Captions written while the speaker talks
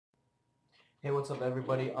Hey, what's up,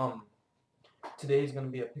 everybody? Today's gonna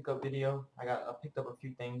be a pickup video. I picked up a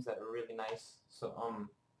few things that are really nice. So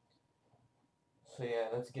yeah,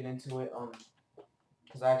 let's get into it.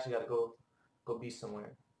 Cause I actually gotta go be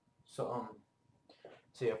somewhere. So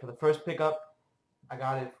so yeah, for the first pickup, I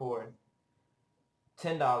got it for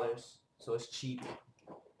 $10, so it's cheap.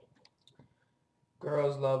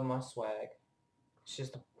 Girls love my swag. It's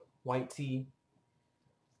just a white tee.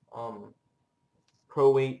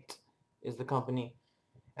 Pro Weight is the company.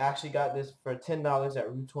 I actually got this for $10 at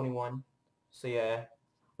Route 21. So yeah,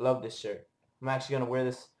 love this shirt. I'm actually gonna wear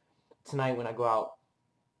this tonight when I go out.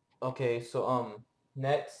 Okay, so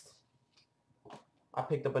next I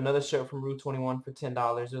picked up another shirt from Route 21 for $10.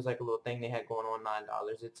 It was like a little thing they had going on,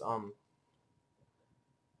 $9. It's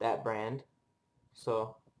that brand.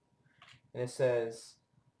 So and it says,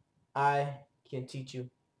 I can teach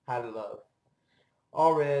you how to love.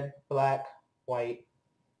 All red, black, white.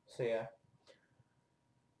 So yeah.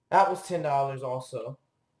 That was $10 also.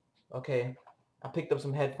 Okay. I picked up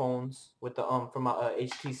some headphones with the from my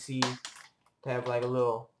HTC to have like a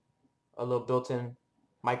little built-in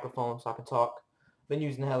microphone so I can talk. Been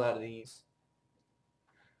using the hell out of these.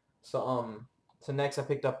 So next I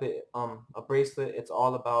picked up a bracelet. It's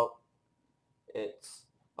about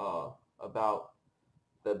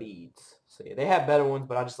the beads. So yeah, they have better ones,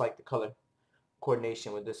 but I just like the color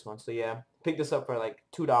coordination with this one. So yeah, picked this up for like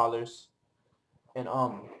 $2. And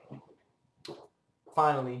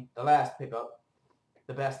finally, the last pickup,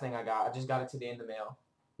 the best thing I got. I just got it today in the mail.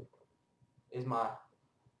 Is my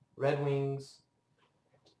Red Wings,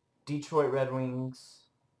 Detroit Red Wings,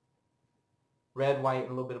 red, white, and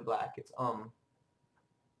a little bit of black. It's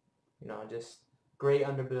just gray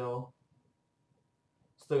underbill.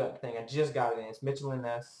 Still got the thing. I just got it in. It's Mitchell &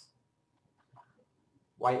 Ness.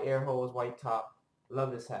 White air holes, white top.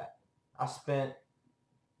 Love this hat. I spent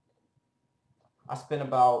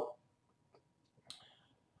about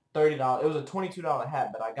 $30. It was a $22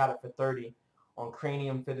 hat, but I got it for $30 on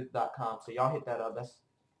craniumfitted.com. So y'all hit that up. That's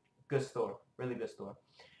a good store. Really good store.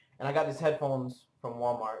 And I got these headphones from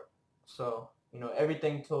Walmart. So,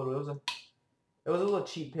 everything total. It was a little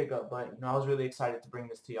cheap pickup, but I was really excited to bring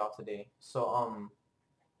this to y'all today. So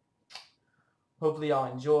hopefully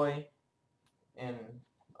y'all enjoy, and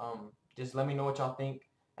just let me know what y'all think,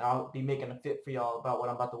 and I'll be making a fit for y'all about what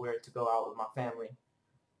I'm about to wear to go out with my family.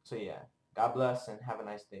 So yeah, God bless and have a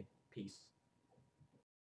nice day. Peace.